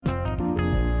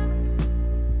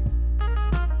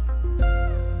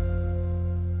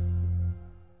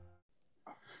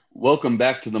Welcome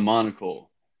back to the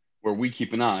Monocle, where we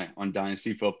keep an eye on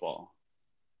Dynasty football.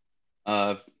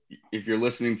 Uh, if you're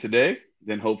listening today,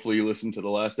 then hopefully you listened to the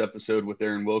last episode with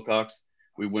Aaron Wilcox.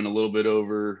 We went a little bit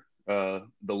over the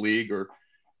league or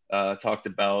talked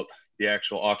about the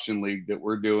actual auction league that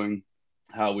we're doing,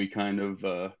 how we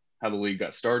how the league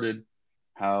got started,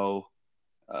 how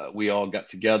we all got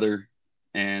together,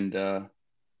 and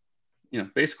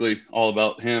basically all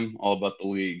about him, all about the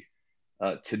league.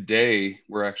 Today,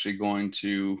 we're actually going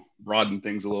to broaden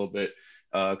things a little bit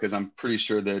because I'm pretty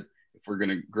sure that if we're going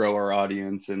to grow our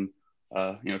audience and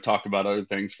talk about other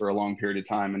things for a long period of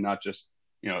time and not just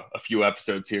a few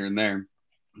episodes here and there,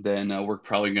 then we're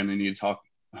probably going to need to talk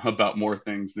about more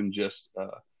things than just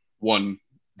one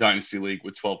dynasty league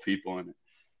with 12 people in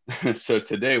it. So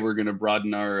today we're going to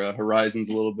broaden our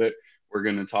horizons a little bit. We're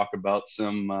going to talk about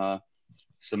some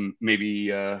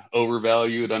maybe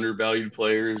overvalued, undervalued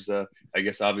players. I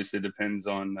guess obviously depends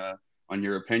on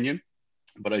your opinion.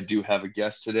 But I do have a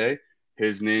guest today.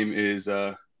 His name is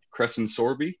Cresson.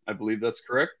 I believe that's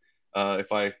correct.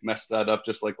 If I messed that up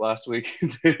just like last week,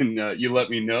 then you let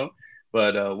me know.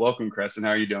 But welcome, Cresson.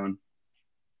 How are you doing?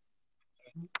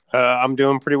 I'm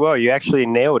doing pretty well. You actually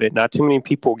nailed it. Not too many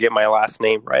people get my last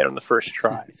name right on the first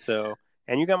try. So,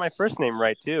 and you got my first name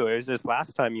right too. It was just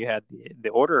last time you had the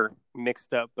order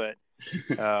mixed up, but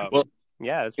Well,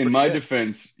 yeah, it's in pretty my good.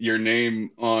 defense, your name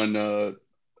on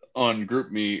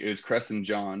GroupMe is Cresson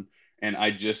John, and I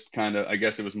just I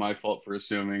guess it was my fault for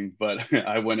assuming, but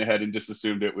I went ahead and just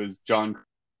assumed it was John.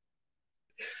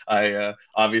 I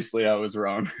obviously I was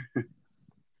wrong.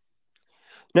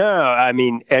 No, I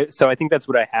mean, so I think that's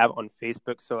what I have on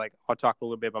Facebook. So like, I'll talk a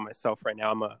little bit about myself right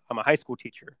now. I'm a high school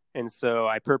teacher, and so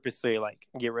I purposely like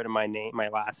get rid of my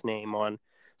last name on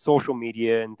social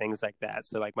media and things like that.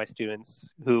 So like my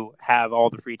students who have all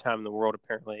the free time in the world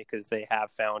apparently because they have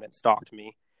found and stalked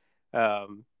me.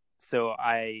 So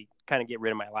I kind of get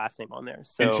rid of my last name on there.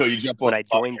 Until So you jump on when I the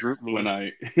joined podcast when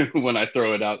GroupMe, I when I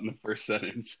throw it out in the first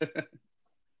sentence.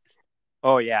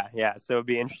 oh yeah. So it'd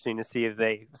be interesting to see if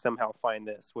they somehow find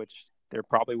this, which there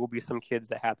probably will be some kids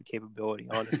that have the capability,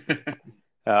 honestly.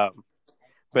 Um,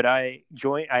 but I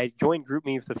joined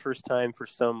GroupMe for the first time for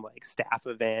some like staff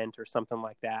event or something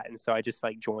like that, and so I just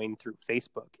like joined through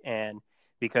Facebook, and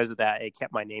because of that, it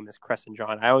kept my name as Cresson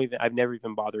John. I've never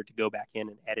even bothered to go back in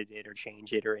and edit it or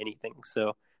change it or anything.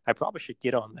 So I probably should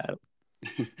get on that.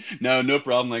 No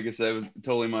problem. Like I said, it was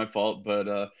totally my fault,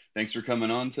 but thanks for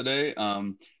coming on today.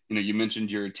 You mentioned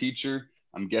you're a teacher.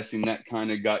 I'm guessing that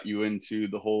kind of got you into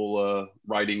the whole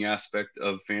writing aspect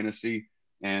of fantasy,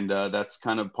 and that's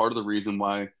kind of part of the reason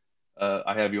why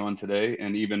I have you on today,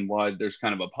 and even why there's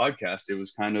kind of a podcast. It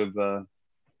was kind of,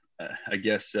 I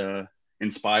guess,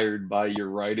 inspired by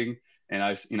your writing, and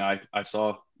I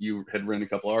saw you had written a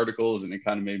couple articles, and it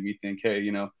kind of made me think, hey,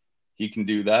 he can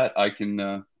do that. I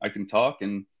can talk,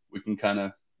 and we can kind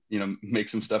of make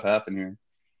some stuff happen here.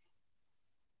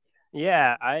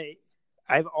 Yeah,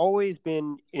 I've always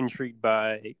been intrigued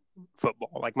by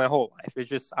football, like my whole life. It's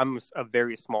just I'm a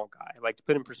very small guy. Like to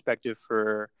put in perspective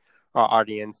for our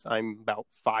audience, I'm about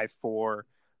 5'4",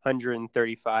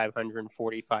 135,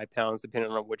 145 pounds,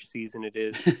 depending on which season it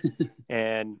is.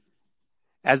 And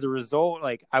as a result,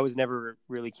 like I was never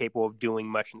really capable of doing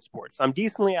much in sports. I'm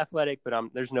decently athletic, but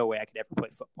there's no way I could ever play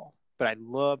football. But I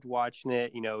loved watching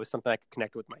it. It was something I could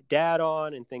connect with my dad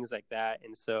on and things like that.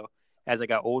 And so as I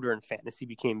got older and fantasy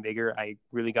became bigger, I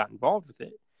really got involved with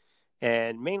it.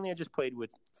 And mainly I just played with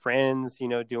friends,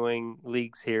 doing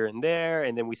leagues here and there.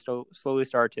 And then we slowly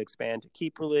started to expand to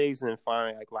keeper leagues. And then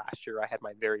finally, like last year, I had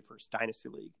my very first dynasty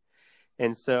league.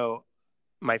 And so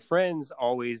my friends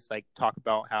always like talk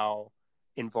about how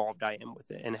involved I am with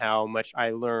it and how much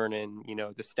I learn and,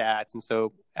 the stats. And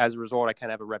so as a result, I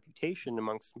kind of have a reputation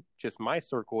amongst just my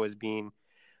circle as being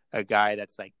a guy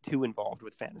that's like too involved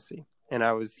with fantasy. And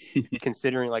I was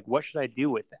considering like, what should I do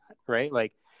with that? Right.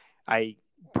 Like I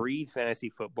breathe fantasy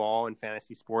football and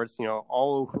fantasy sports,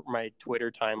 all over my Twitter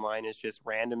timeline is just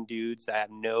random dudes that have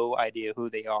no idea who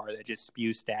they are that just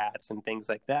spew stats and things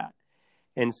like that.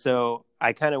 And so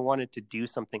I kind of wanted to do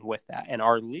something with that. And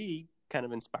our league kind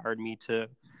of inspired me to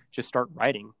just start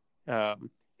writing.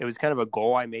 It was kind of a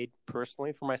goal I made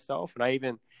personally for myself. And I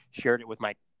even shared it with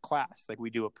my class. Like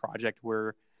we do a project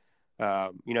where,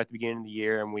 at the beginning of the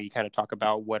year and we kind of talk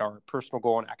about what our personal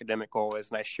goal and academic goal is.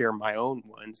 And I share my own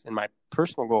ones. And my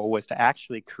personal goal was to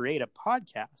actually create a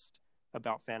podcast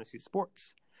about fantasy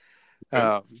sports.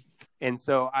 And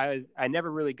so I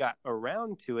never really got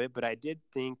around to it, but I did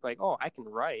think like, oh, I can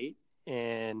write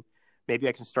and maybe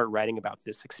I can start writing about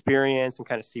this experience and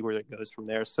kind of see where it goes from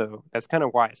there. So that's kind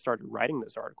of why I started writing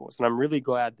those articles. And I'm really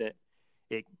glad that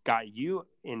it got you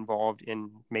involved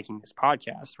in making this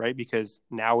podcast, right? Because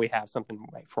now we have something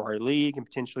like for our league and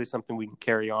potentially something we can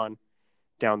carry on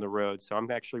down the road. So I'm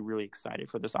actually really excited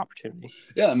for this opportunity.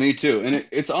 Yeah, me too. And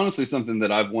it's honestly something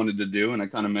that I've wanted to do. And I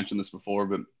kind of mentioned this before,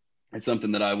 but it's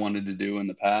something that I wanted to do in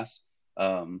the past.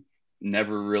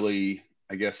 Never really,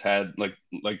 I guess, had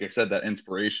like I said, that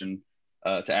inspiration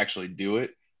to actually do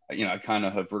it. I kind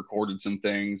of have recorded some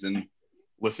things and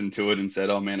listened to it and said,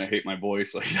 "Oh man, I hate my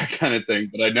voice," like that kind of thing.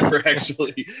 But I never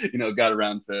actually, got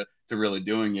around to really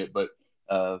doing it. But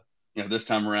this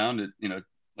time around,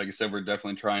 like I said, we're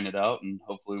definitely trying it out, and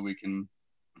hopefully we can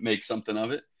make something of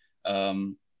it.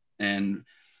 And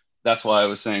that's why I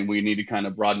was saying we need to kind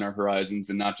of broaden our horizons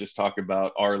and not just talk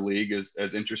about our league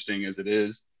as interesting as it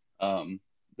is.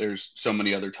 There's so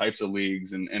many other types of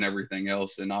leagues and everything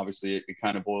else. And obviously it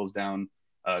kind of boils down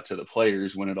to the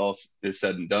players when it all is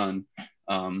said and done.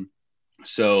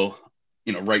 So,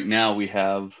 right now we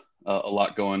have a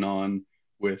lot going on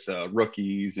with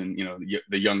rookies and,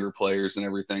 the younger players and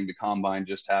everything. The combine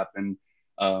just happened.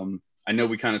 I know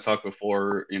we kind of talked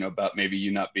before, about maybe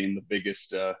you not being the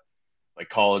biggest like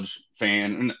college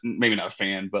fan, maybe not a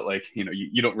fan, but like,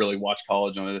 you don't really watch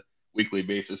college on a weekly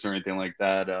basis or anything like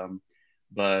that.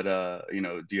 But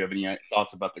do you have any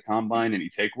thoughts about the combine? Any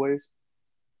takeaways?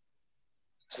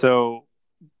 So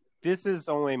this is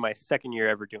only my second year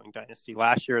ever doing Dynasty.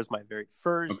 Last year was my very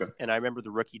first, Okay. and I remember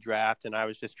the rookie draft, and I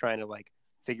was just trying to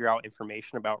figure out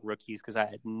information about rookies because I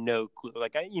had no clue.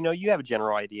 You have a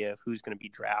general idea of who's going to be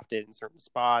drafted in certain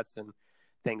spots and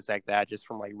things like that just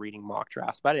from reading mock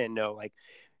drafts. But I didn't know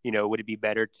would it be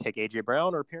better to take A.J.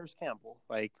 Brown or Paris Campbell,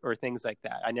 or things like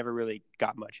that. I never really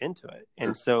got much into it.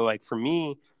 And so for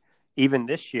me, even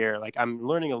this year, I'm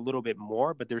learning a little bit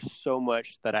more, but there's so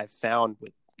much that I've found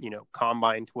with,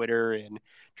 combine Twitter and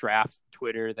draft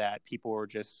Twitter that people are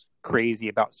just crazy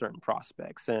about certain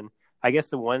prospects. And I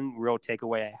guess the one real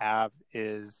takeaway I have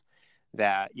is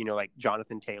that,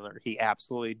 Jonathan Taylor, he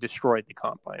absolutely destroyed the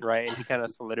combine, right? And he kind of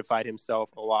solidified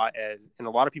himself a lot in a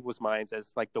lot of people's minds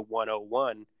as the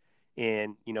 101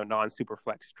 in, non-super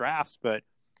flex drafts. But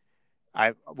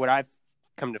what I've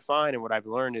come to find and what I've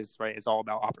learned is, right, it's all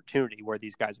about opportunity where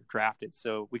these guys are drafted.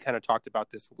 So we kind of talked about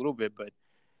this a little bit, but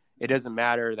it doesn't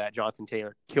matter that Jonathan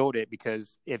Taylor killed it,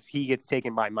 because if he gets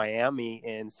taken by Miami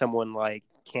and someone like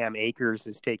Cam Akers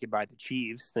is taken by the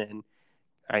Chiefs, then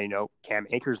I know Cam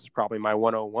Akers is probably my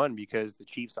 101 because the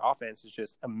Chiefs offense is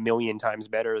just a million times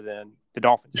better than the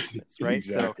Dolphins offense, right?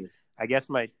 Exactly. So I guess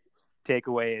my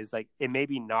takeaway is it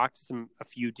maybe knocked a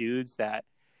few dudes that,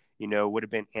 would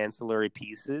have been ancillary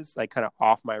pieces, kind of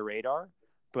off my radar,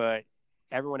 but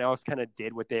everyone else kind of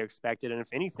did what they expected. And if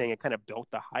anything, it kind of built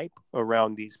the hype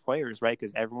around these players, right?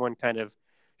 Because everyone kind of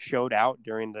showed out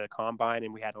during the combine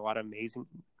and we had a lot of amazing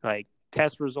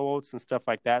test results and stuff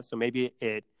like that. So maybe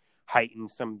it heightened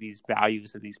some of these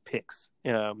values of these picks,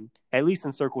 at least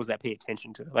in circles that pay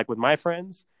attention to it. With my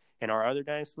friends in our other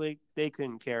dynasty league, they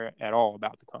couldn't care at all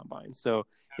about the combine. So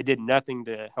it did nothing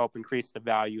to help increase the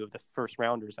value of the first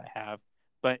rounders I have.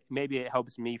 But maybe it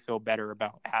helps me feel better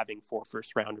about having 4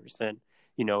 first rounders than,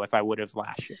 if I would have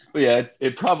last year. But yeah,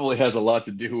 it probably has a lot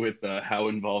to do with how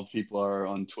involved people are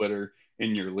on Twitter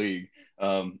in your league.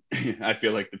 I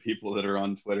feel like the people that are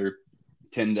on Twitter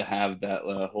tend to have that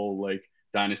whole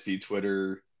dynasty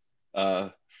Twitter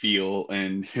feel,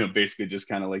 and basically just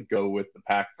kind of go with the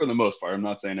pack for the most part. I'm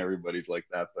not saying everybody's like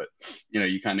that, but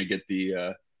you kind of get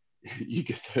the you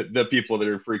get the people that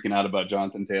are freaking out about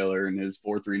Jonathan Taylor and his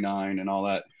 4.39 and all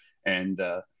that, and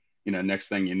next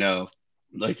thing you know,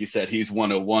 like you said, he's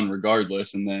 101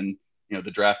 regardless, and then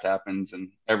the draft happens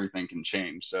and everything can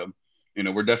change. So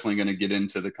we're definitely going to get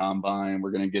into the combine,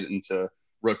 we're going to get into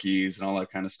rookies and all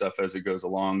that kind of stuff as it goes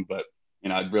along, but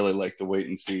I'd really like to wait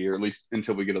and see, or at least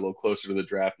until we get a little closer to the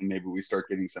draft and maybe we start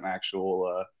getting some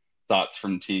actual thoughts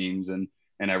from teams and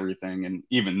everything. And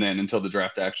even then, until the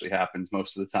draft actually happens,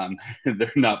 most of the time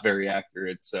they're not very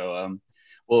accurate. So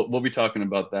we'll be talking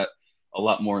about that a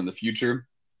lot more in the future.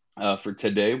 For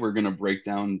today, we're going to break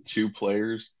down 2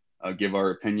 players, give our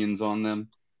opinions on them,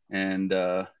 and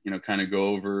kind of go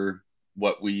over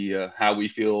what how we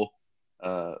feel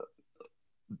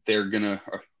they're gonna.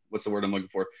 What's the word I'm looking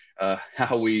for?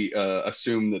 How we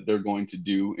assume that they're going to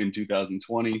do in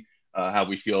 2020. How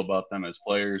we feel about them as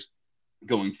players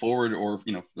going forward, or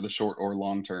for the short or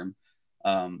long term.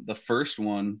 The first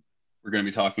one we're going to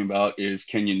be talking about is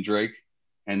Kenyan Drake,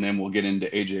 and then we'll get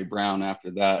into A.J. Brown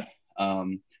after that.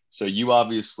 So you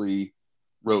obviously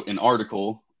wrote an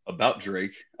article about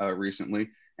Drake recently,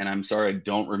 and I'm sorry I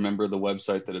don't remember the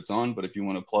website that it's on, but if you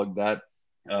want to plug that,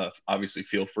 obviously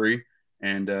feel free.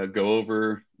 and go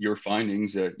over your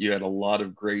findings. You had a lot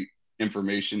of great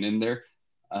information in there,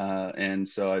 and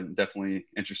so I'm definitely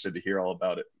interested to hear all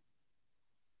about it.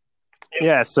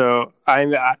 Yeah, so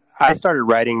I started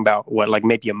writing about like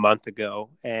maybe a month ago,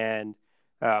 and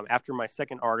after my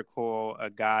second article, a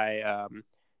guy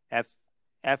F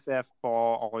FF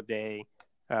Ball all day,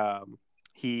 um,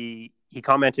 he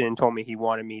commented and told me he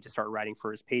wanted me to start writing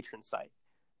for his patron site,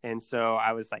 and so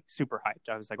I was like super hyped.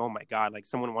 I was like, oh my god, like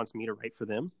someone wants me to write for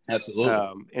them,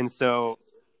 Absolutely. and so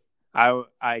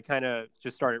I kind of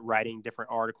just started writing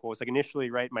different articles. Like initially,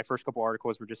 right, my first couple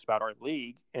articles were just about our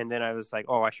league, and then I was like,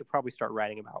 oh, I should probably start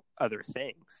writing about other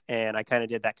things. And I kind of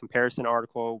did that comparison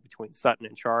article between Sutton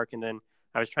and Shark, and then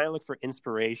I was trying to look for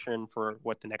inspiration for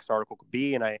what the next article could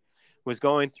be. And I was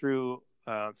going through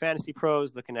Fantasy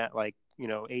Pros, looking at like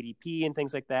ADP and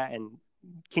things like that, and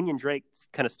Kenyan Drake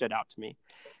kind of stood out to me.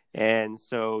 And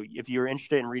so, if you're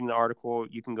interested in reading the article,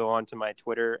 you can go on to my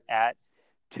Twitter at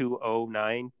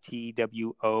 209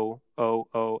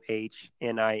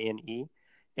 TWOOOHNINE,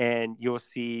 and you'll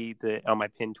see the on my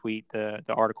pinned tweet the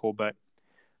article. But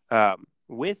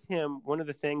with him, one of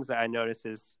the things that I noticed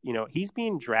is he's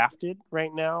being drafted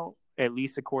right now, at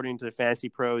least according to the Fantasy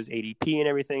Pros ADP and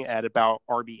everything, at about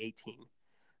RB18.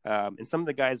 And some of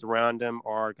the guys around him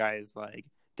are guys like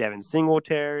Devin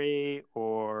Singletary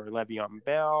or Le'Veon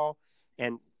Bell.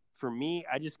 And for me,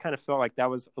 I just kind of felt like that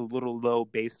was a little low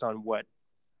based on what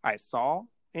I saw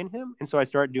in him. And so I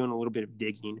started doing a little bit of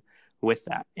digging with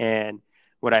that. And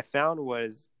what I found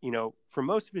was, for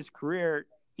most of his career,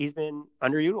 he's been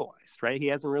underutilized, right? He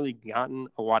hasn't really gotten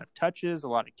a lot of touches, a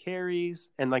lot of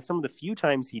carries. And like some of the few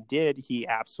times he did, he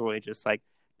absolutely just like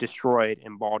destroyed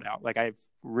and balled out. Like I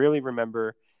really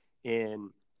remember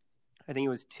I think it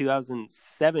was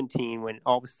 2017 when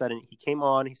all of a sudden he came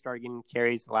on, he started getting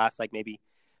carries the last like maybe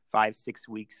 5-6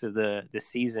 weeks of the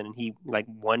season, and he like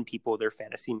won people their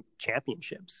fantasy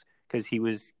championships because he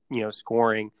was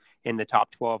scoring in the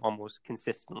top 12 almost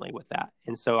consistently with that.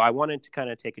 And so I wanted to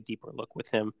kind of take a deeper look with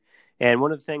him. And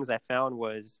one of the things I found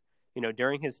was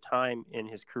during his time in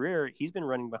his career, he's been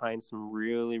running behind some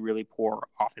really, really poor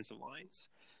offensive lines.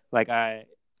 Like I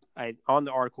on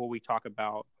the article we talk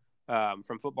about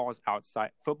from Football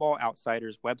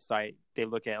Outsiders website, they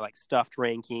look at like stuffed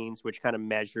rankings, which kind of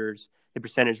measures the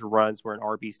percentage of runs where an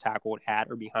RB's tackled at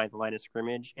or behind the line of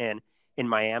scrimmage. And in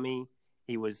Miami,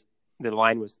 the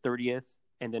line was 30th,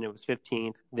 and then it was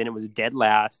 15th, then it was dead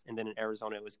last, and then in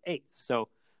Arizona it was 8th. So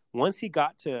once he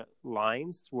got to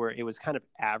lines where it was kind of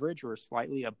average or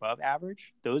slightly above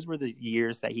average, those were the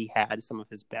years that he had some of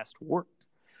his best work.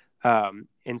 And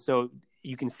so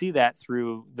you can see that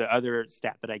through the other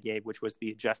stat that I gave, which was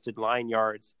the adjusted line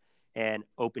yards and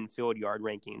open field yard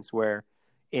rankings, where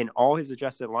in all his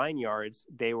adjusted line yards,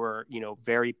 they were,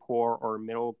 very poor or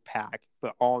middle pack,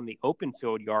 but all in the open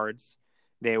field yards,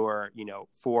 they were,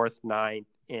 4th, 9th,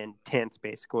 and 10th,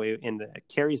 basically, in the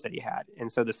carries that he had. And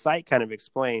so the site kind of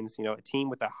explains, a team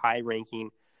with a high ranking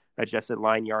adjusted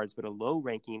line yards, but a low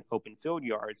ranking open field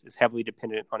yards is heavily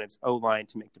dependent on its O-line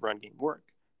to make the run game work.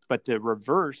 But the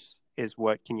reverse is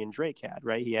what Kenyan Drake had,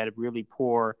 right? He had a really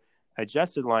poor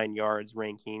adjusted line yards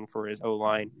ranking for his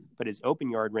O-line, but his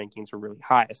open yard rankings were really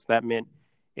high. So that meant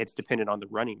it's dependent on the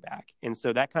running back. And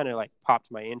so that kind of like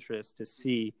popped my interest to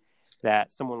see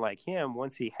that someone like him,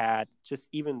 once he had just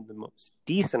even the most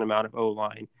decent amount of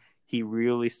O-line, he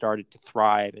really started to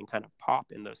thrive and kind of pop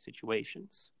in those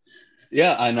situations.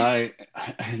 Yeah, and I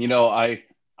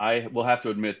will have to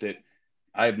admit that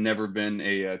I've never been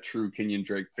a true Kenyan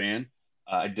Drake fan.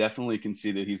 I definitely can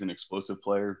see that he's an explosive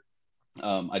player.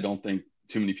 I don't think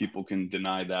too many people can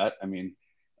deny that. I mean,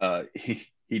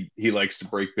 he likes to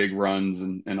break big runs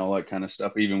and all that kind of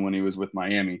stuff, even when he was with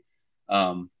Miami.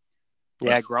 But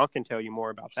Yeah, Gronk can tell you more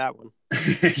about that one.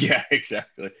 yeah,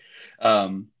 exactly.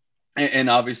 And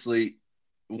obviously,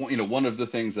 one of the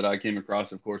things that I came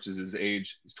across, of course, is his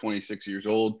age. He's 26 years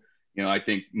old. I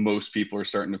think most people are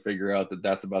starting to figure out that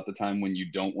that's about the time when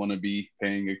you don't want to be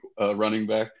paying a running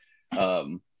back.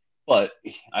 But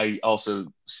I also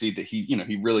see that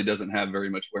he really doesn't have very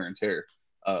much wear and tear.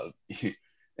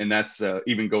 And that's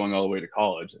even going all the way to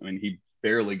college. I mean, he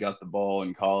barely got the ball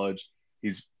in college.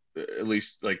 He's at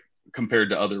least like compared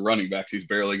to other running backs, he's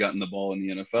barely gotten the ball in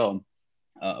the NFL.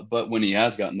 But when he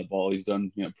has gotten the ball, he's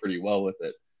done pretty well with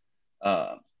it.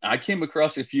 I came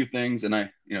across a few things, and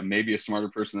maybe a smarter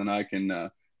person than I can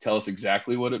tell us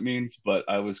exactly what it means, but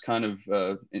I was kind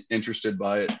of interested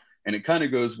by it, and it kind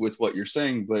of goes with what you're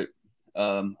saying, but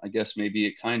I guess maybe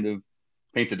it kind of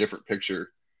paints a different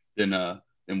picture than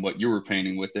what you were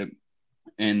painting with it,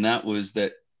 and that was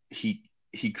that he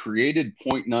created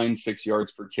 0.96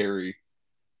 yards per carry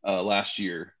last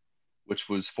year, which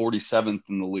was 47th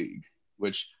in the league.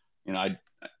 Which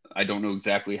I don't know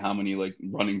exactly how many like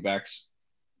running backs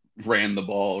rushed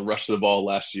the ball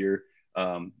last year,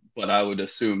 but I would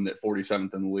assume that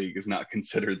 47th in the league is not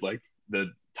considered like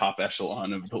the top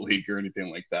echelon of the league or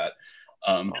anything like that.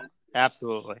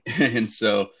 Absolutely. And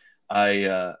so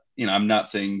I'm not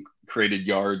saying created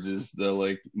yards is the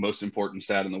like most important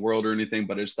stat in the world or anything,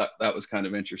 but I just thought that was kind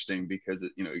of interesting because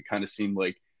it kind of seemed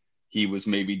like he was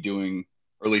maybe doing,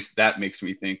 or at least that makes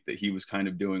me think that he was kind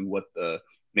of doing what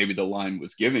maybe the line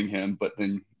was giving him, but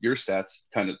then your stats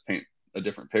kind of paint a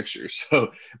different picture.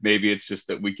 So maybe it's just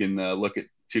that we can look at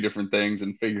two different things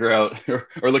and figure out,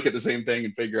 or look at the same thing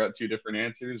and figure out two different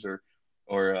answers,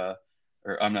 or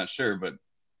I'm not sure, but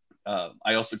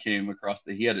I also came across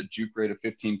that he had a juke rate of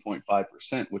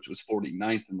 15.5%, which was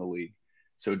 49th in the league.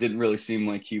 So it didn't really seem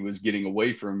like he was getting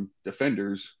away from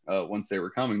defenders once they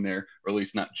were coming there, or at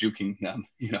least not juking them.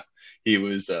 He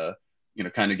was,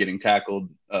 kind of getting tackled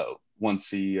once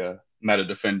he met a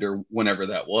defender, whenever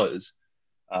that was.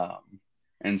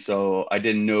 And so I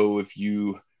didn't know if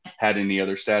you had any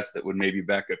other stats that would maybe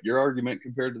back up your argument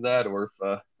compared to that, or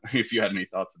if you had any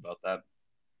thoughts about that.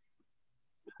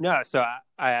 No, so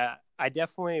I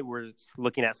definitely was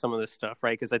looking at some of this stuff,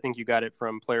 right? Because I think you got it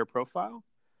from Player Profile.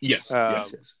 Yes.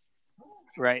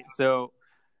 Right. So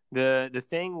the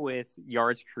thing with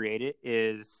yards created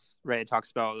is, right, it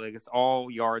talks about like it's all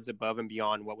yards above and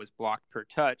beyond what was blocked per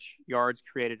touch. Yards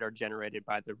created are generated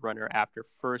by the runner after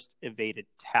first evaded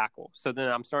tackle. So then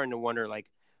I'm starting to wonder like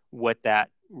what that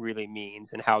really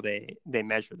means and how they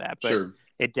measure that. But sure.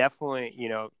 It definitely,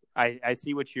 I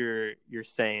see what you're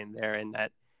saying there, and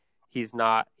that he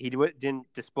didn't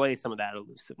display some of that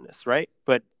elusiveness, right?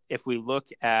 But if we look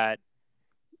at,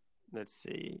 let's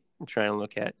see, I'm trying to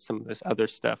look at some of this other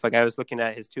stuff. Like I was looking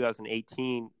at his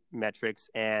 2018 metrics,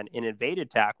 and in evaded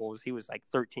tackles, he was like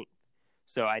 13th.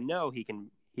 So I know he can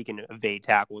evade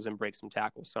tackles and break some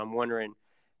tackles. So I'm wondering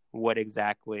what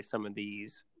exactly some of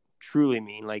these truly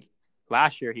mean. Like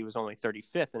last year, he was only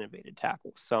 35th in evaded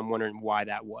tackles. So I'm wondering why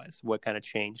that was, what kind of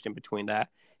changed in between that,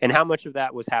 and how much of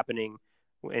that was happening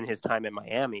in his time in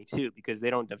Miami too, because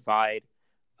they don't divide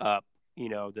up,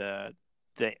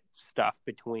 the stuff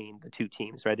between the two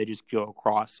teams, right? They just go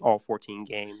across all 14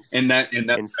 games. And that's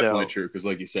definitely true, because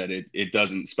like you said, it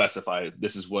doesn't specify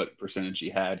this is what percentage he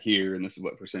had here and this is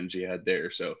what percentage he had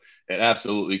there. So it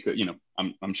absolutely could,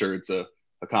 I'm sure it's a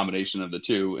combination of the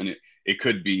two, and it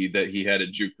could be that he had a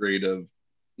juke rate of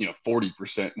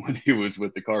 40% when he was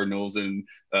with the Cardinals, and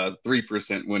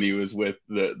 3% when he was with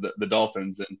the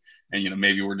Dolphins, and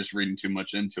maybe we're just reading too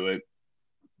much into it.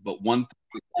 But one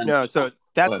thing, no, so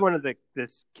that's one of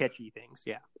this catchy things,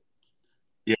 yeah.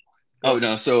 Oh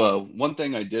no, so one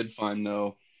thing I did find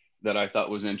though that I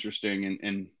thought was interesting,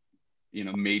 and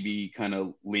maybe kind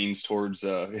of leans towards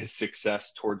his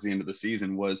success towards the end of the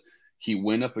season, was he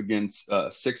went up against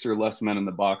 6 or less men in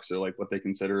the box, so like what they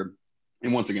consider,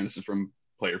 and once again this is from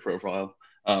Player Profile.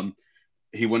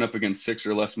 He went up against 6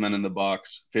 or less men in the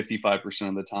box 55%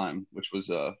 of the time, which was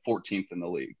 14th in the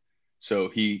league. So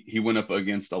he went up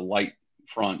against a light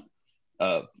front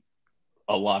a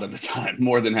lot of the time,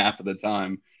 more than half of the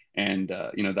time. And,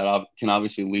 that can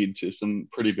obviously lead to some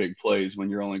pretty big plays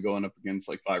when you're only going up against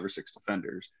like 5 or 6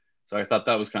 defenders. So I thought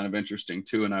that was kind of interesting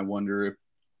too. And I wonder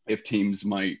if teams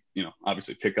might,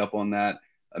 obviously pick up on that,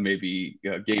 maybe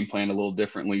game plan a little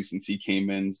differently since he came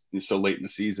in so late in the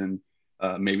season.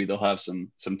 Maybe they'll have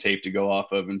some tape to go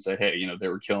off of and say, hey, they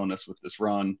were killing us with this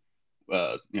run.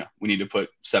 We need to put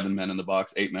 7 men in the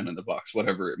box, 8 men in the box,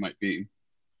 whatever it might be.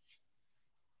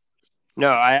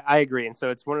 No, I agree. And so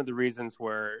it's one of the reasons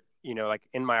where, like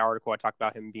in my article, I talk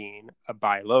about him being a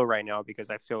buy low right now, because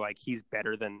I feel like he's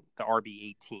better than the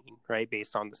RB18, right?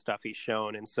 Based on the stuff he's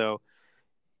shown. And so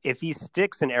if he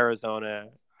sticks in Arizona,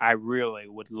 I really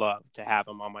would love to have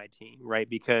him on my team, right?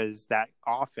 Because that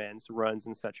offense runs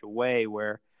in such a way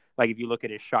where, like, if you look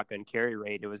at his shotgun carry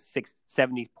rate, it was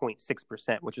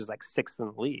 70.6%, which is like 6th in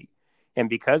the league. And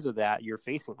because of that, you're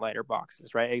facing lighter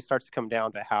boxes, right? It starts to come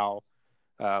down to how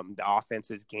the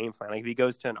offense's game plan. Like if he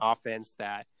goes to an offense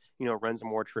that, runs a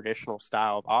more traditional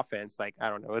style of offense, like, I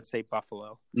don't know, let's say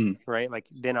Buffalo, right? Like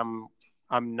then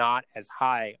I'm not as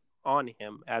high on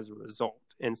him as a result.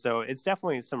 And so it's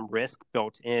definitely some risk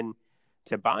built in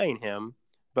to buying him.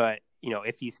 But,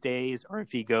 if he stays or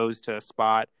if he goes to a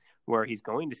spot where he's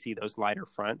going to see those lighter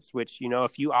fronts, which, a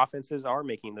few offenses are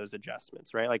making those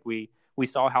adjustments, right? Like we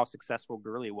saw how successful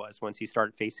Gurley was once he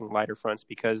started facing lighter fronts,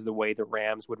 because the way the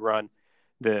Rams would run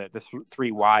the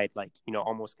 3 wide, like,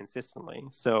 almost consistently.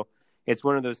 So it's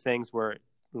one of those things where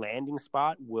landing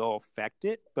spot will affect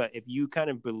it. But if you kind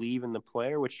of believe in the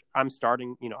player, which I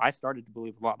started to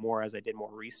believe a lot more as I did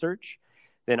more research,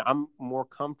 then I'm more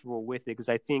comfortable with it, because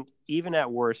I think even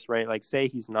at worst, right, like say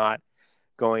he's not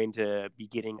going to be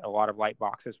getting a lot of light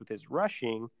boxes with his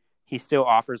rushing, he still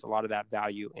offers a lot of that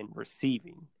value in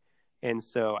receiving. And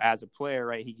so as a player,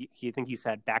 right, he think he's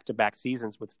had back-to-back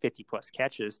seasons with 50 plus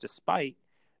catches despite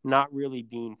not really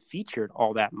being featured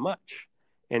all that much.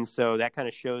 And so that kind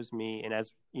of shows me, and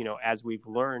as you know, as we've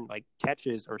learned, like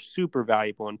catches are super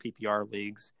valuable in PPR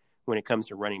leagues when it comes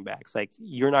to running backs. Like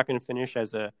you're not going to finish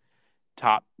as a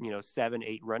top,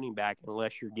 7-8 running back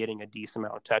unless you're getting a decent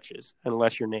amount of touches,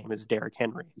 unless your name is Derrick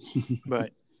Henry.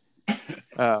 But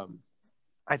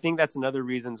I think that's another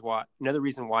reason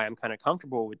why I'm kind of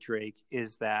comfortable with Drake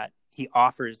is that he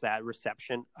offers that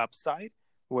reception upside,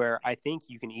 where I think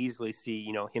you can easily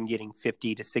see, him getting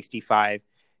 50 to 65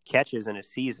 catches in a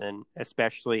season,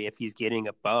 especially if he's getting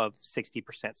above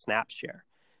 60% snap share.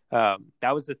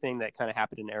 That was the thing that kind of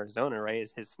happened in Arizona, right?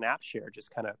 Is his snap share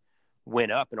just kind of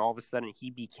went up, and all of a sudden he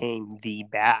became the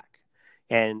back.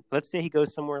 And let's say he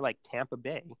goes somewhere like Tampa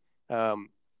Bay.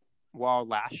 While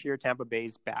last year Tampa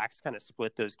Bay's backs kind of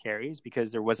split those carries because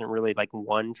there wasn't really like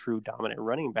one true dominant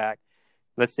running back.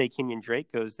 Let's say Kenyan Drake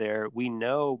goes there. We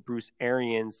know Bruce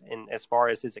Arians, and as far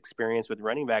as his experience with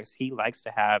running backs, he likes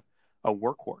to have a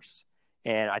workhorse.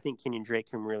 And I think Kenyan Drake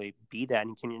can really be that.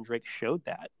 And Kenyan Drake showed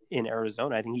that in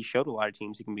Arizona. I think he showed a lot of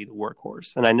teams he can be the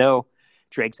workhorse. And I know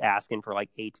Drake's asking for like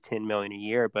 8 to 10 million a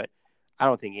year, but I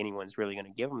don't think anyone's really going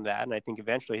to give him that. And I think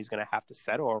eventually he's going to have to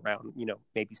settle around,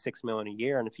 maybe 6 million a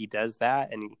year. And if he does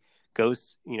that and he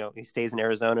goes, he stays in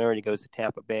Arizona and he goes to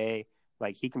Tampa Bay,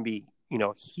 like he can be,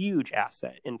 a huge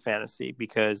asset in fantasy,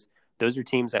 because those are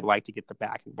teams that like to get the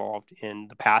back involved in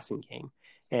the passing game.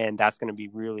 And that's going to be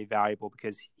really valuable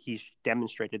because he's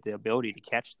demonstrated the ability to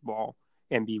catch the ball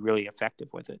and be really effective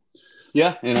with it.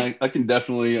 Yeah, and I can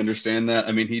definitely understand that.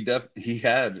 I mean, he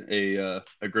had a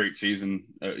great season,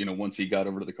 once he got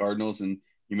over to the Cardinals, and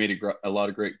he made a lot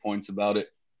of great points about it.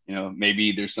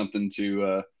 Maybe there's something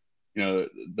to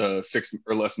the 6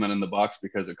 or less men in the box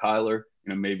because of Kyler.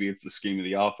 Maybe it's the scheme of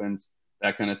the offense,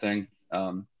 that kind of thing.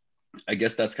 I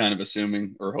guess that's kind of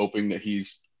assuming or hoping that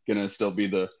he's gonna still be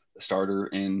the starter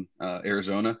in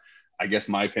Arizona. I guess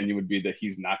my opinion would be that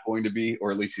he's not going to be,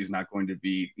 or at least he's not going to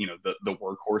be, the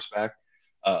workhorse back,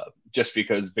 just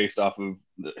because based off of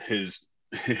his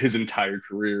entire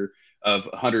career of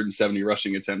 170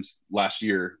 rushing attempts last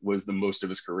year was the most of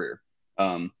his career.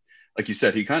 Like you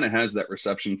said, he kind of has that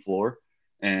reception floor,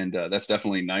 and that's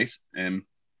definitely nice. And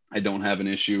I don't have an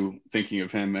issue thinking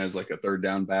of him as like a third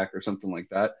down back or something like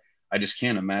that. I just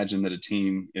can't imagine that a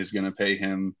team is going to pay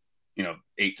him,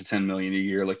 8 to 10 million a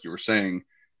year, like you were saying,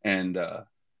 and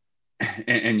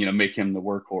make him the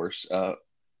workhorse.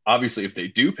 Obviously, if they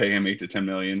do pay him 8 to 10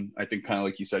 million, I think kind of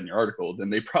like you said in your article, then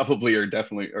they probably are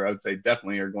definitely, or I would say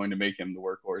definitely, are going to make him the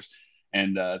workhorse,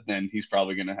 and then he's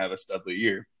probably going to have a studly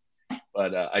year.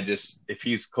 But if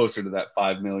he's closer to that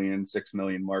 5 million, 6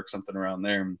 million mark, something around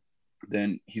there,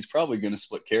 then he's probably going to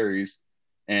split carries.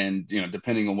 And,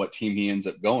 depending on what team he ends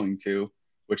up going to,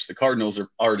 which the Cardinals are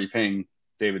already paying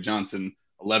David Johnson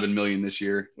 11 million this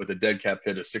year with a dead cap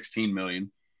hit of 16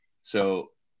 million. So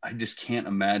I just can't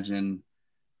imagine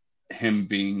him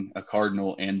being a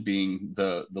Cardinal and being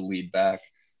the lead back.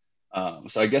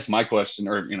 So I guess my question,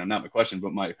 or, not my question,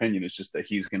 but my opinion is just that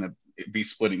he's going to be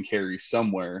splitting carries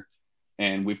somewhere.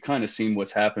 And we've kind of seen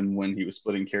what's happened when he was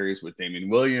splitting carries with Damian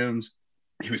Williams.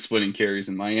 He was splitting carries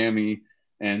in Miami.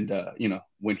 And,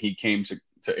 when he came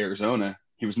to Arizona,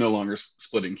 he was no longer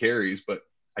splitting carries, but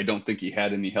I don't think he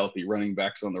had any healthy running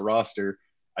backs on the roster.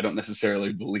 I don't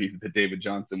necessarily believe that David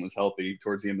Johnson was healthy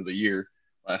towards the end of the year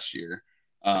last year.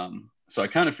 So I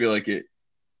kind of feel like it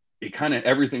kind of,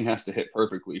 everything has to hit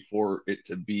perfectly for it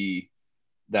to be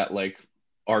that like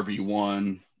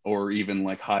RB1 or even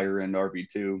like higher end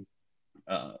RB2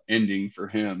 ending for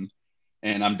him.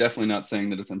 And I'm definitely not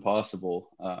saying that it's impossible.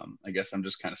 I guess I'm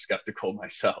just kind of skeptical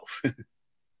myself.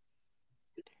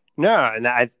 No,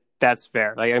 and that's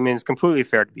fair. Like, I mean, it's completely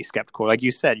fair to be skeptical. Like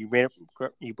you said,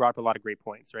 you brought up a lot of great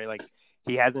points, right? Like,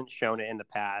 he hasn't shown it in the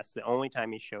past. The only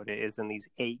time he showed it is in these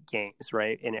 8 games,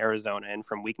 right, in Arizona. And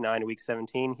from week 9 to week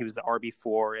 17, he was the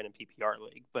RB4 in a PPR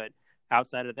league. But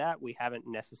outside of that, we haven't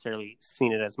necessarily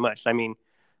seen it as much. I mean,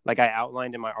 like I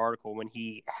outlined in my article, when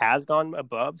he has gone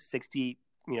above 60%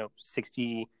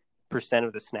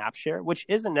 of the snap share, which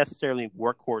isn't necessarily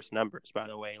workhorse numbers, by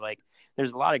the way. Like,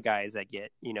 there's a lot of guys that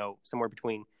get, somewhere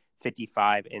between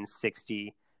 55 and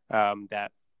 60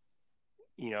 that,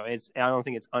 I don't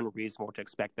think it's unreasonable to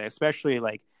expect that, especially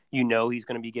like, he's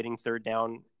going to be getting third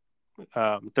down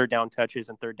third down touches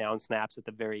and third down snaps at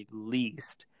the very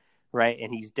least, right?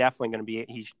 And he's definitely going to be.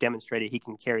 He's demonstrated he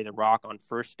can carry the rock on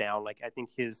first down. Like I think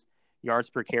his yards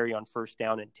per carry on first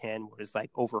down and 10 was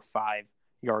like over 5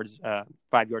 yards,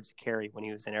 5 yards a carry when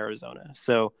he was in Arizona.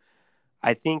 So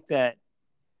I think that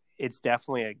it's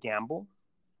definitely a gamble,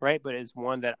 right? But it's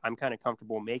one that I'm kind of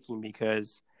comfortable making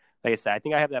because, like I said, I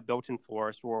think I have that built-in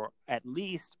floor, or at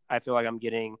least I feel like I'm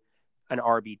getting an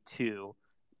RB2.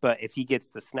 But if he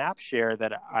gets the snap share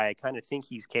that I kind of think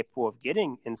he's capable of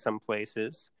getting in some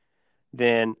places,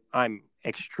 then I'm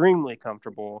extremely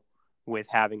comfortable with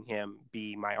having him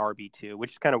be my RB2,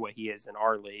 which is kind of what he is in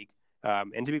our league.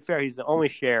 And to be fair, he's the only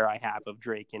share I have of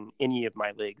Drake in any of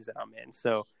my leagues that I'm in.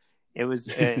 So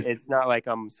it's not like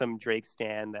I'm some Drake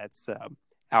stan that's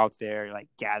out there like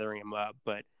gathering him up,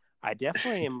 but I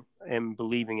definitely am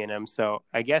believing in him. So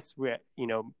I guess we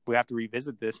have to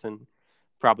revisit this in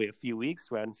probably a few weeks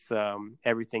once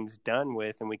everything's done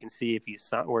with, and we can see if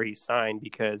where he's signed,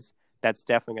 because that's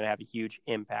definitely going to have a huge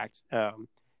impact.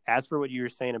 As for what you were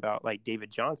saying about like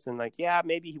David Johnson, like, yeah,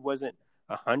 maybe he wasn't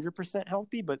 100%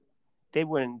 healthy, but they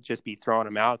wouldn't just be throwing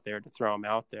him out there to throw him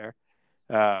out there.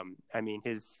 I mean,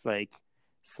 his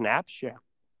snap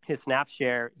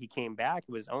share, he came back,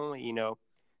 it was only,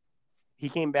 he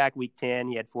came back week 10,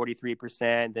 he had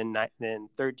 43%, then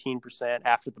 13%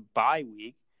 after the bye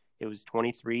week. It was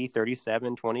 23,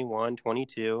 37, 21,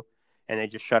 22, and they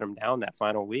just shut him down that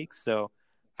final week. So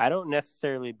I don't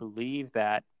necessarily believe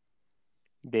that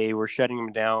they were shutting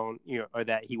him down, or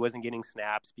that he wasn't getting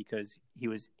snaps because he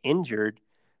was injured.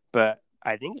 But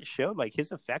I think it showed like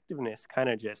his effectiveness kind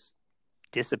of just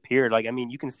disappeared. Like, I mean,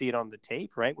 you can see it on the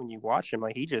tape, right? When you watch him,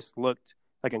 like he just looked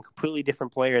like a completely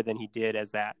different player than he did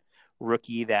as that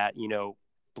rookie that,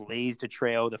 blazed a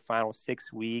trail the final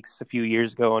 6 weeks a few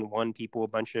years ago and won people a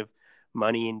bunch of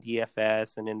money in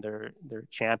DFS and in their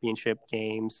championship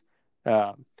games.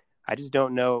 I just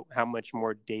don't know how much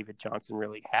more David Johnson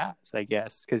really has, I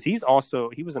guess, because he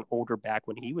was an older back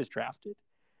when he was drafted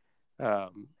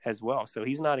as well. So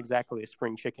he's not exactly a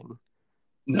spring chicken.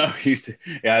 No,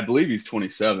 I believe he's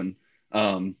 27.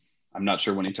 I'm not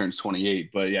sure when he turns 28,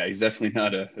 but yeah, he's definitely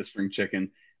not a spring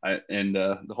chicken.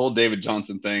 The whole David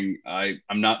Johnson thing,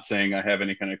 I'm not saying I have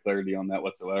any kind of clarity on that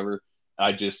whatsoever.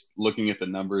 I just looking at the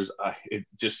numbers, it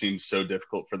just seems so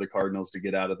difficult for the Cardinals to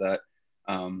get out of that.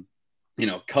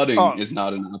 Cutting Oh, is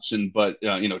not an option, but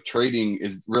trading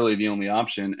is really the only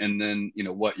option. And then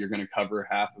what you're going to cover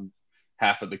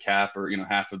half of the cap, or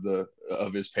half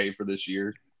of his pay for this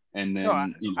year, and no,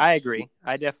 then I agree.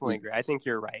 I definitely agree. I think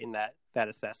you're right in that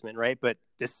assessment, right? But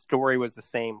this story was the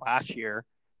same last year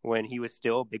when he was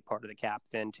still a big part of the cap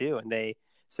then too. And they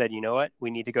said, you know what, we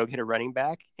need to go get a running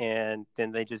back. And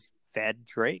then they just fed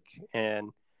Drake. And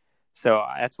so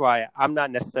that's why I'm not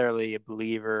necessarily a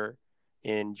believer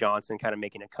in Johnson kind of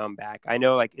making a comeback. I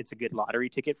know like it's a good lottery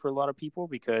ticket for a lot of people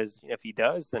because if he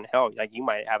does, then hell, like you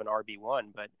might have an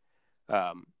RB1, but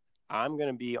I'm going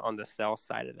to be on the sell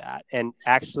side of that. And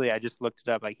actually, I just looked it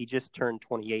up. Like he just turned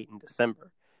 28 in December.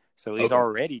 So he's okay.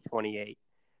 already 28.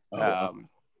 Oh wow.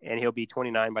 And he'll be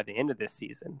 29 by the end of this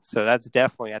season. So that's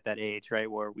definitely at that age, right,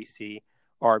 where we see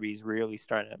RBs really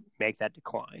starting to make that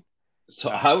decline. So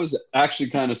I was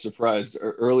actually kind of surprised.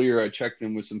 Earlier, I checked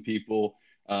in with some people.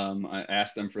 I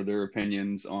asked them for their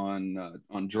opinions on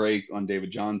Drake, on David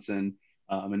Johnson,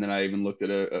 and then I even looked at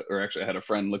or actually I had a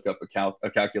friend look up a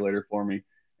calculator for me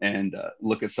and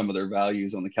look at some of their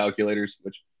values on the calculators,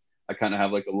 which I kind of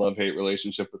have like a love-hate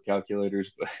relationship with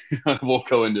calculators, but I won't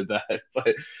go into that.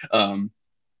 But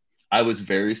I was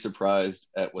very surprised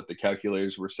at what the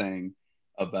calculators were saying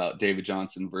about David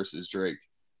Johnson versus Drake,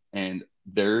 and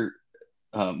their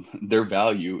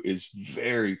value is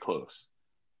very close.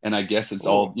 And I guess it's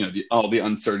all Oh, all the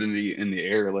uncertainty in the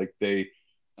air. Like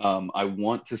I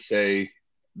want to say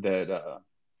that I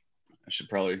should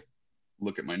probably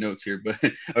look at my notes here, but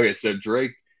okay. So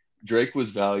Drake was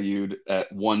valued at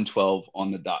 112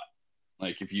 on the dot.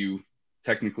 Like if you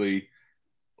technically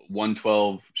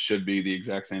 112 should be the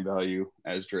exact same value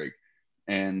as Drake,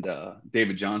 and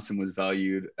David Johnson was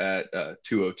valued at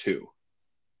 202.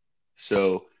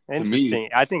 So to me, interesting.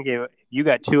 I think if you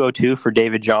got 202 for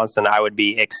David Johnson, I would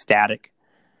be ecstatic.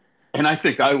 and I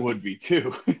think I would be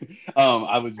too.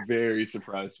 I was very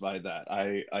surprised by that.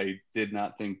 I did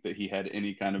not think that he had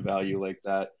any kind of value like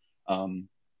that.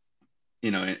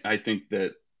 I think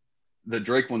that the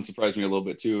Drake one surprised me a little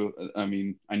bit too. I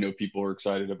mean, I know people were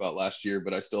excited about last year,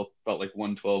 but I still felt like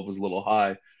 112 was a little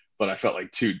high. But I felt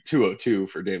like 202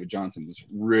 for David Johnson was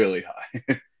really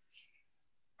high.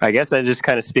 I guess that just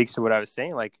kind of speaks to what I was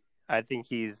saying. Like, I think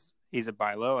he's a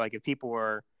buy low. Like, if people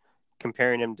were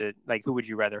comparing him to, like, who would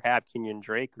you rather have, Kenyan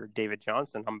Drake or David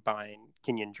Johnson? I'm buying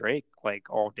Kenyan Drake like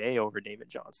all day over David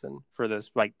Johnson for those,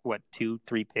 like, what,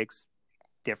 2-3 picks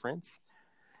difference.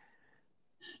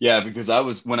 Yeah, because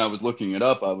when I was looking it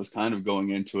up, I was kind of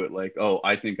going into it like, oh,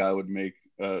 I think I would make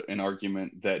an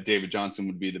argument that David Johnson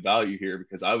would be the value here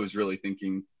because I was really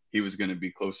thinking he was going to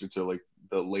be closer to like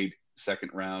the late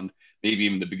second round, maybe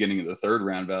even the beginning of the third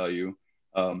round value.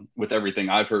 With everything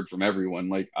I've heard from everyone,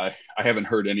 like I haven't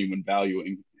heard anyone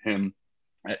valuing him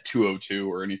at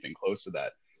 202 or anything close to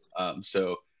that.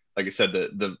 So, like I said,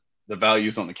 the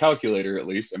values on the calculator, at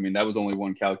least, I mean, that was only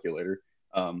one calculator.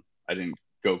 I didn't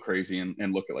go crazy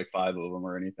and look at like five of them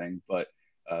or anything, but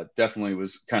definitely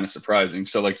was kind of surprising.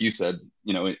 So, like you said,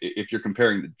 if you're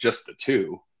comparing just the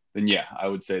two, then yeah, I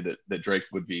would say that Drake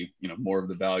would be, more of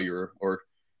the value or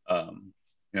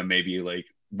maybe like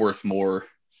worth more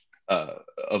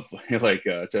of like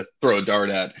to throw a dart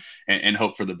at and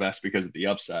hope for the best because of the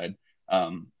upside.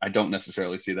 I don't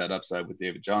necessarily see that upside with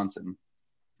David Johnson,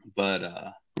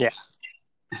 but yeah.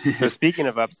 So speaking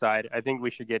of upside, I think we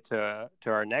should get to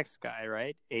our next guy,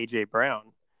 right? A.J. Brown,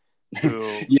 who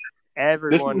yeah,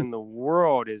 everyone in the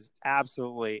world is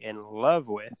absolutely in love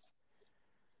with,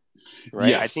 right?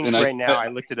 Yes, I think right now I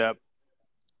looked it up.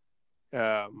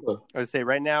 I would say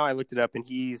right now I looked it up, and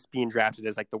he's being drafted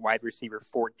as like the wide receiver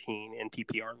 14 in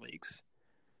PPR leagues.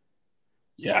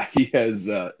 Yeah, he has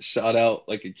shot out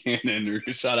like a cannon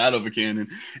or shot out of a cannon,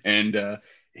 and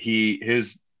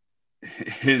his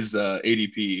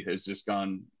ADP has just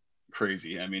gone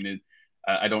crazy. I mean,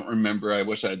 I don't remember. I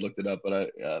wish I had looked it up,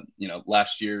 but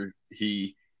last year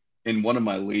in one of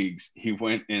my leagues, he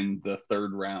went in the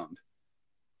third round.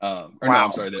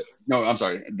 Wow. No, I'm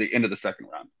sorry, the end of the second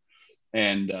round.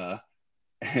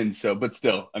 And so, but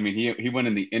still, I mean, he went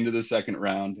in the end of the second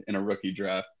round in a rookie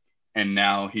draft, and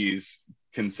now he's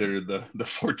considered the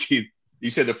 14th. You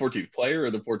said the 14th player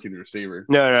or the 14th receiver?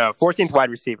 No, 14th wide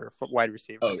receiver. Wide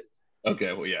receiver. Oh,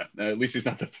 okay. Well, yeah. At least he's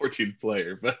not the 14th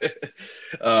player, but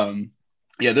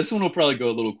yeah, this one will probably go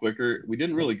a little quicker. We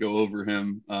didn't really go over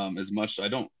him as much. I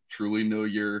don't truly know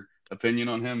your opinion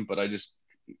on him, but I just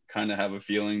kind of have a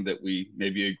feeling that we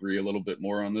maybe agree a little bit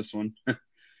more on this one.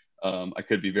 I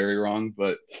could be very wrong,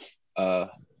 but how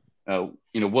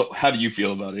do you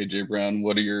feel about A.J. Brown?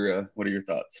 What are your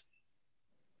thoughts?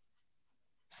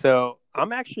 So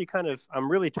I'm actually I'm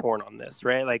really torn on this,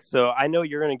 right? Like, so I know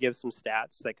you're going to give some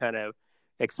stats that kind of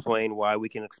explain why we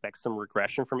can expect some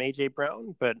regression from A.J.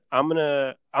 Brown, but I'm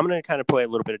gonna kind of play a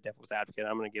little bit of devil's advocate.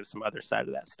 I'm gonna give some other side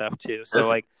of that stuff too. So,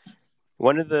 like,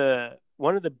 one of the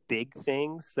big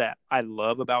things that I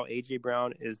love about A.J.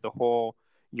 Brown is the whole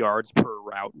yards per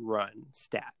route run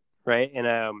stat, right? And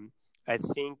I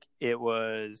think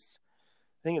it's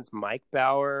Mike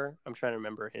Bauer. I'm trying to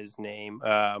remember his name.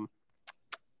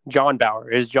 John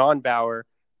Bauer,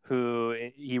 who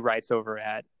he writes over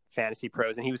at Fantasy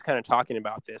Pros, and he was kind of talking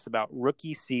about this, about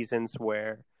rookie seasons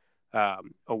where a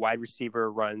wide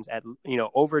receiver runs at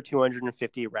over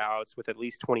 250 routes with at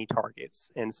least 20 targets.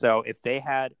 And so if they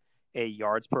had a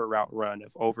yards per route run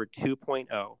of over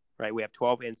 2.0, right, we have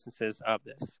 12 instances of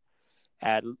this,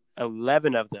 at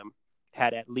 11 of them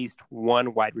had at least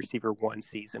one wide receiver one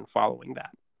season following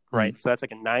that, right? So that's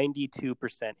like a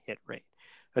 92% hit rate.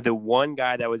 The one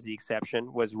guy that was the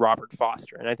exception was Robert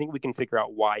Foster. And I think we can figure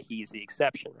out why he's the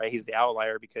exception, right? He's the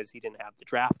outlier because he didn't have the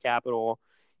draft capital.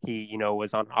 He,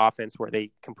 was on an offense where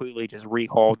they completely just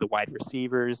rehauled the wide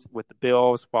receivers with the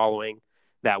Bills following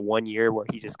that 1 year where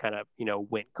he just kind of,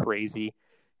 went crazy.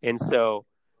 And so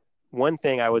one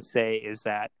thing I would say is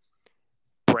that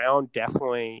Brown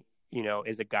definitely,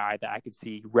 is a guy that I could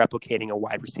see replicating a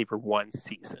wide receiver one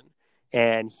season.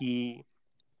 And he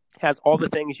has all the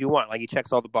things you want. Like, he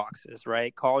checks all the boxes,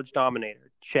 right? College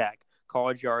dominator, check.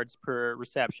 College yards per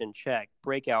reception, check.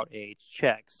 Breakout age,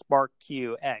 check. Spark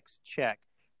Q, X, check.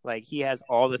 Like, he has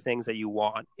all the things that you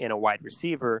want in a wide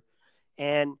receiver.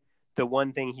 And the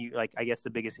one thing I guess the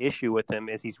biggest issue with him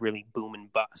is he's really boom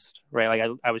and bust, right?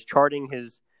 Like, I was charting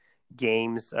his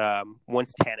games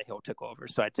once Tannehill took over.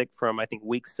 So I took from, I think,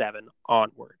 week 7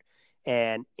 onward.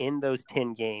 And in those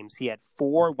 10 games, he had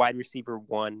 4 wide receiver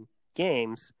 1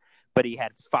 games, but he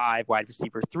had 5 wide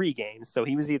receiver 3 games. So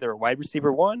he was either a wide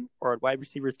receiver 1 or a wide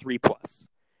receiver 3+.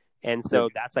 And so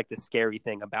that's like the scary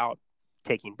thing about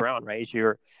taking Brown, right? Is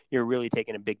you're really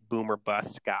taking a big boomer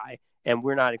bust guy. And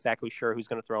we're not exactly sure who's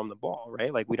going to throw him the ball,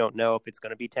 right? Like, we don't know if it's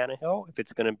going to be Tannehill, if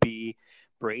it's going to be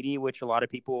Brady, which a lot of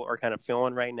people are kind of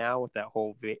feeling right now with that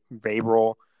whole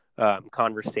Vrabel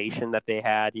conversation that they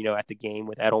had, at the game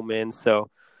with Edelman. So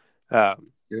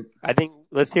I think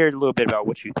let's hear a little bit about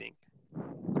what you think.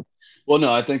 Well,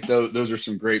 no, I think those are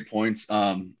some great points.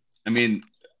 I mean,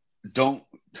 don't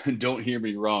don't hear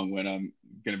me wrong when I'm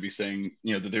going to be saying,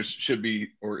 that there should be,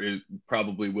 or it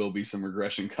probably will be, some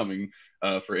regression coming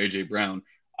for AJ Brown.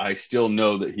 I still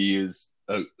know that he is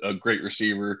a great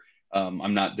receiver.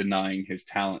 I'm not denying his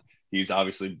talent. He's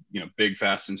obviously, big,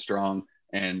 fast, and strong,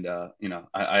 and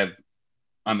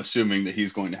I'm assuming that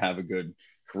he's going to have a good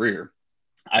career.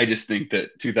 I just think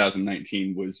that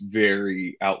 2019 was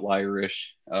very outlierish,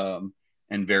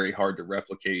 and very hard to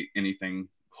replicate anything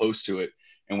close to it.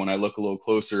 And when I look a little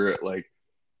closer at like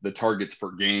the targets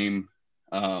per game,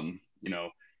 you know,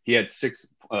 he had six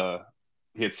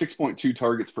he had 6.2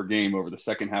 targets per game over the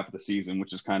second half of the season,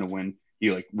 which is kind of when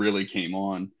he like really came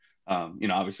on.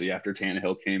 Obviously after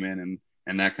Tannehill came in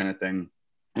and that kind of thing.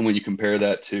 And when you compare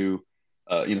that to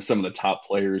some of the top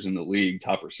players in the league,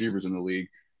 top receivers in the league,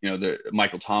 the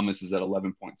Michael Thomas is at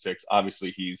 11.6.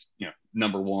 Obviously, he's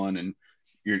number one, and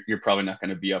you're probably not going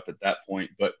to be up at that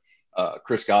point. But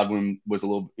Chris Godwin was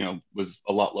was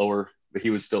a lot lower, but he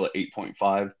was still at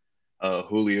 8.5.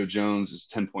 Julio Jones is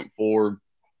 10.4.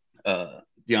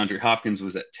 DeAndre Hopkins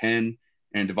was at 10,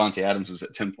 and Devontae Adams was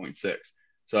at 10.6.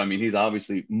 So I mean, he's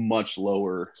obviously much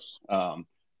lower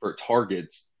for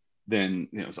targets than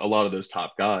a lot of those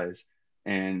top guys.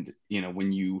 And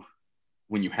when you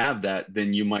have that,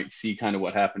 then you might see kind of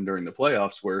what happened during the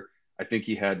playoffs, where I think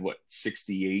he had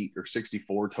 68 or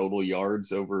 64 total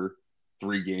yards over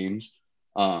 3 games.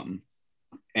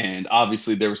 And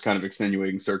obviously there was kind of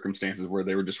extenuating circumstances where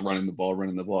they were just running the ball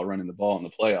in the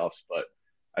playoffs. But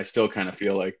I still kind of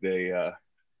feel like they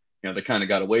kind of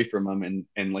got away from him.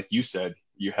 And like you said,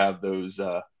 you have those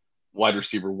wide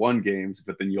receiver 1 games,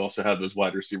 but then you also have those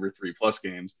wide receiver 3+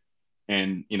 games.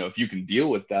 And, if you can deal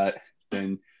with that,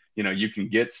 then, you can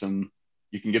get some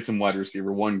wide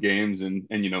receiver 1 games, and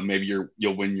maybe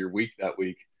you'll win your week that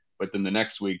week. But then the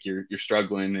next week you're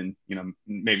struggling, and,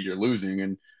 maybe you're losing.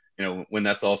 And, when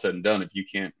that's all said and done, if you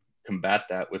can't combat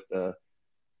that with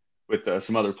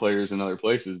some other players in other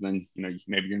places, then,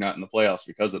 maybe you're not in the playoffs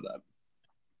because of that.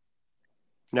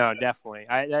 No, definitely.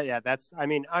 Yeah, that's. I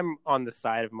mean, I'm on the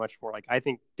side of much more like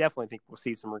definitely think we'll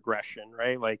see some regression,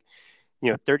 right? Like,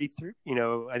 33.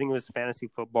 I think it was Fantasy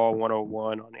Football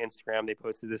 101 on Instagram. They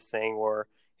posted this thing where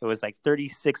it was like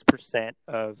 36%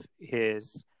 of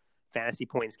his fantasy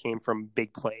points came from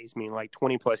big plays, meaning like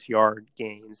 20+ yard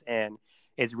gains, and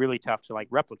it's really tough to like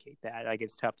replicate that. Like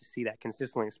it's tough to see that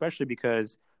consistently, especially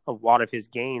because a lot of his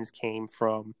gains came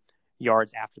from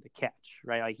yards after the catch,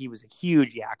 right? Like he was a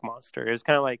huge yak monster. It was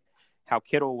kind of like how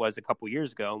Kittle was a couple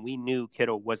years ago, and we knew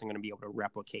Kittle wasn't going to be able to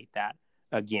replicate that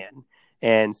again.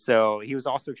 And so he was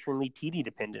also extremely TD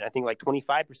dependent. I think like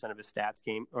 25% of his stats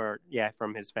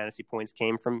from his fantasy points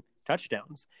came from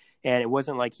touchdowns. And it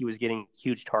wasn't like he was getting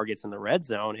huge targets in the red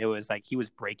zone. It was like he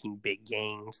was breaking big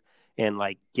gains and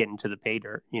like getting to the pay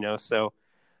dirt, So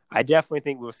I definitely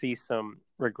think we'll see some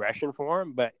regression for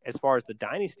him. But as far as the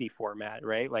dynasty format,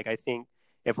 right? Like I think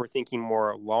if we're thinking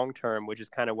more long term, which is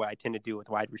kind of what I tend to do with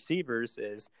wide receivers,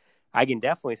 is I can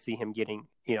definitely see him getting,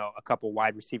 a couple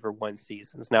wide receiver 1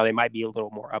 seasons. Now they might be a little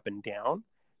more up and down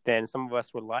than some of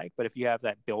us would like, but if you have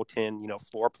that built-in,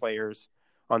 floor players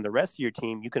on the rest of your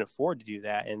team, you can afford to do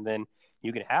that, and then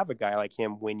you can have a guy like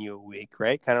him win you a week,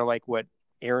 right? Kind of like what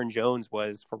Aaron Jones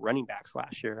was for running backs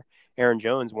last year. Aaron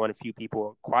Jones won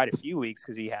quite a few weeks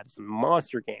because he had some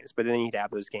monster games, but then he'd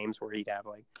have those games where he'd have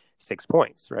like 6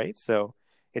 points, right? So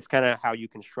it's kind of how you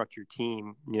construct your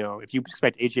team. If you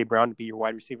expect AJ Brown to be your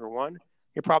wide receiver 1,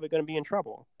 you're probably going to be in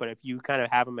trouble. But if you kind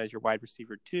of have him as your wide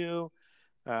receiver 2,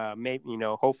 maybe,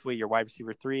 hopefully your wide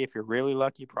receiver 3, if you're really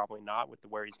lucky, probably not with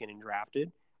where he's getting drafted,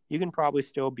 you can probably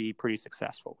still be pretty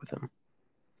successful with him.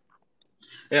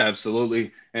 Yeah,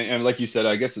 absolutely. And like you said,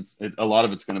 I guess a lot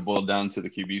of it's going to boil down to the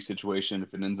QB situation.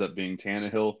 If it ends up being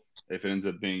Tannehill, if it ends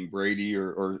up being Brady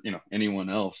or anyone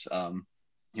else,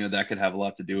 that could have a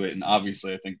lot to do it. And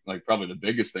obviously, I think like probably the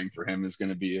biggest thing for him is going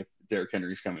to be if Derrick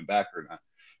Henry's coming back or not.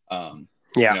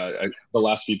 Yeah. The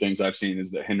last few things I've seen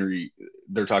is that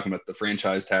they're talking about the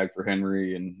franchise tag for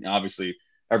Henry, and obviously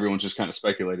everyone's just kind of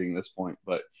speculating at this point.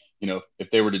 But if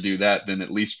they were to do that, then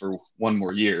at least for one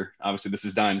more year, obviously this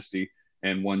is dynasty,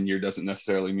 and 1 year doesn't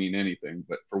necessarily mean anything,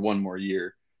 but for one more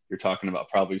year, you're talking about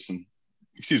probably some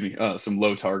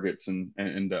low targets, and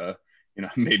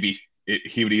maybe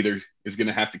he would either is going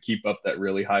to have to keep up that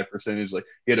really high percentage. Like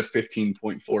he had a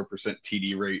 15.4%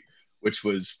 TD rate, which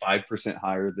was 5%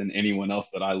 higher than anyone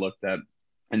else that I looked at.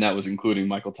 And that was including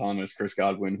Michael Thomas, Chris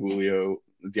Godwin, Julio,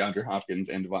 DeAndre Hopkins,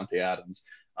 and Devontae Adams.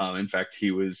 In fact, he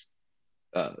was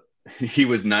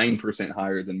 9%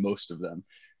 higher than most of them.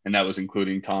 And that was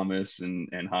including Thomas and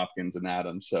Hopkins and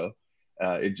Adams. So,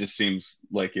 It just seems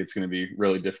like it's going to be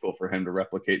really difficult for him to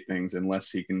replicate things unless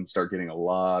he can start getting a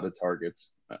lot of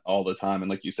targets all the time. And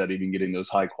like you said, even getting those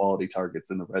high quality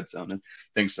targets in the red zone and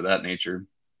things to that nature.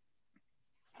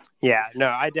 Yeah, no,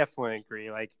 I definitely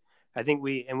agree. Like, I think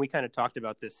we kind of talked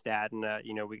about this stat, and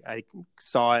I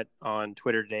saw it on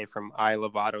Twitter today from I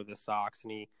Lovato the Sox,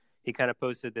 and he kind of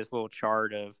posted this little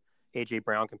chart of A.J.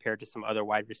 Brown compared to some other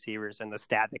wide receivers, and the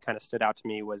stat that kind of stood out to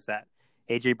me was that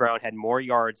A.J. Brown had more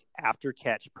yards after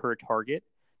catch per target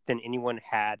than anyone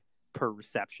had per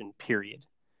reception, period.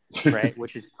 Right?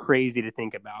 Which is crazy to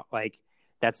think about. Like,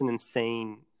 that's an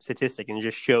insane statistic, and it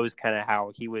just shows kind of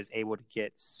how he was able to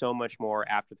get so much more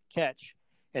after the catch,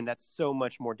 and that's so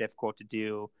much more difficult to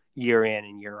do year in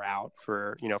and year out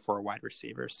for a wide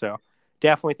receiver. So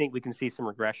definitely think we can see some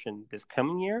regression this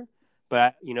coming year,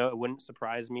 but it wouldn't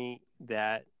surprise me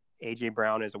that AJ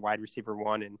Brown is a wide receiver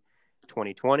one in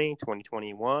 2020,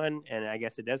 2021, and I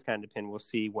guess it does kind of depend. We'll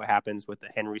see what happens with the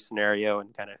Henry scenario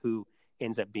and kind of who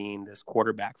ends up being this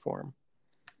quarterback for him.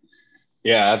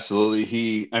 Yeah,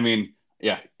 absolutely.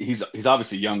 Yeah, he's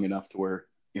obviously young enough to where,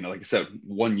 like I said,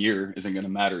 1 year isn't going to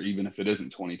matter, even if it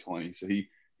isn't 2020. So he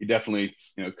definitely,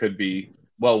 could be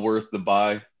well worth the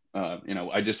buy. I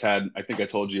think I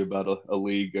told you about a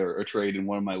league or a trade in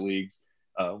one of my leagues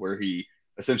where he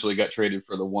essentially got traded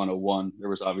for the 101. There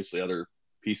was obviously other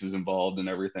pieces involved and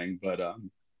everything, but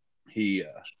he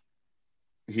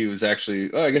he was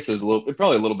actually, I guess it was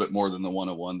probably a little bit more than the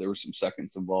 101. There were some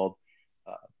seconds involved,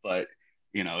 but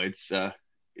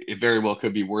it very well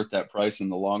could be worth that price in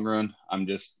the long run. I'm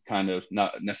just kind of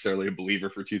not necessarily a believer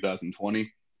for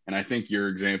 2020. And I think your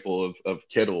example of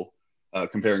Kittle,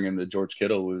 comparing him to George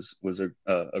Kittle was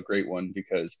a great one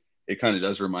because it kind of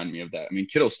does remind me of that. I mean,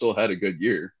 Kittle still had a good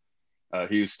year.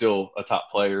 He was still a top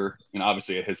player,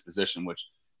 obviously at his position, which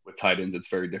with tight ends, it's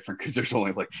very different because there's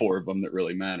only like four of them that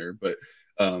really matter.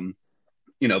 Um,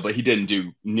 but he didn't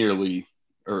do nearly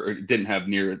or didn't have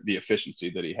near the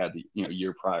efficiency that he had the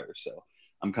year prior. So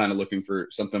I'm kind of looking for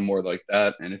something more like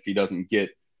that. And if he doesn't get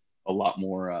a lot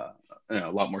more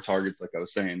targets, like I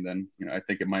was saying, then I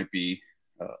think it might be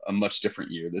a much different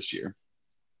year this year.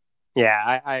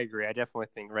 Yeah, I agree. I definitely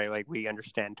think, right, like we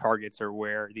understand targets are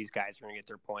where these guys are going to get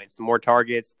their points. The more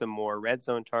targets, the more red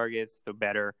zone targets, the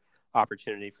better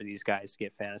opportunity for these guys to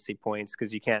get fantasy points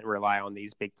because you can't rely on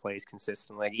these big plays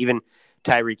consistently. Like even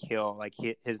Tyreek Hill, like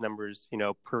his numbers,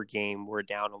 per game were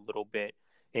down a little bit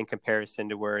in comparison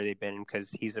to where they've been because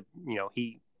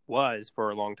he was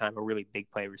for a long time a really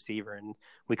big play receiver, and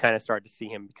we kind of started to see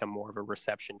him become more of a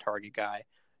reception target guy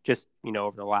just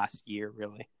over the last year,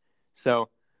 really. So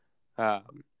I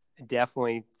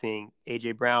definitely think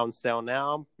AJ Brown sell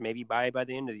now, maybe buy by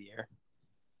the end of the year.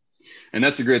 And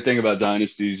that's the great thing about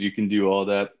dynasties. You can do all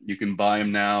that. You can buy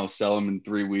them now, sell them in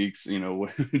 3 weeks,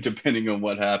 depending on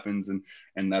what happens.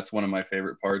 And that's one of my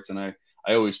favorite parts. And I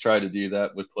always try to do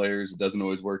that with players. It doesn't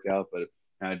always work out, but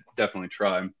I definitely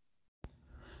try.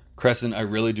 Cresson, I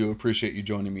really do appreciate you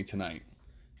joining me tonight.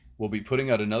 We'll be putting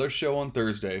out another show on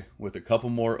Thursday with a couple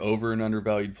more over and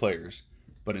undervalued players.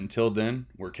 But until then,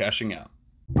 we're cashing out.